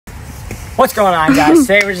What's going on, guys?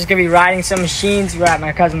 Today we're just gonna be riding some machines. We're at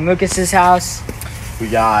my cousin Lucas's house. We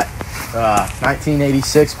got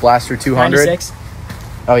 1986 Blaster 200. 96.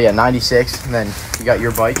 Oh yeah, 96. And then we got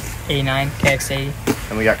your bike. 89 Kx80.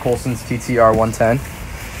 And we got Colson's TTR 110.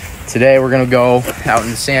 Today we're gonna go out in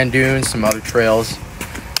the sand dunes, some other trails.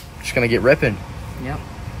 Just gonna get ripping. Yep.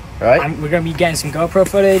 Right? We're gonna be getting some GoPro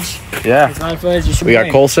footage. Yeah. There's a lot of footage. You should We got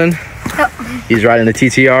bring. Colson. Yep. He's riding the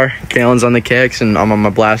TTR. Calen's on the Kx, and I'm on my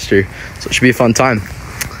Blaster. So it should be a fun time.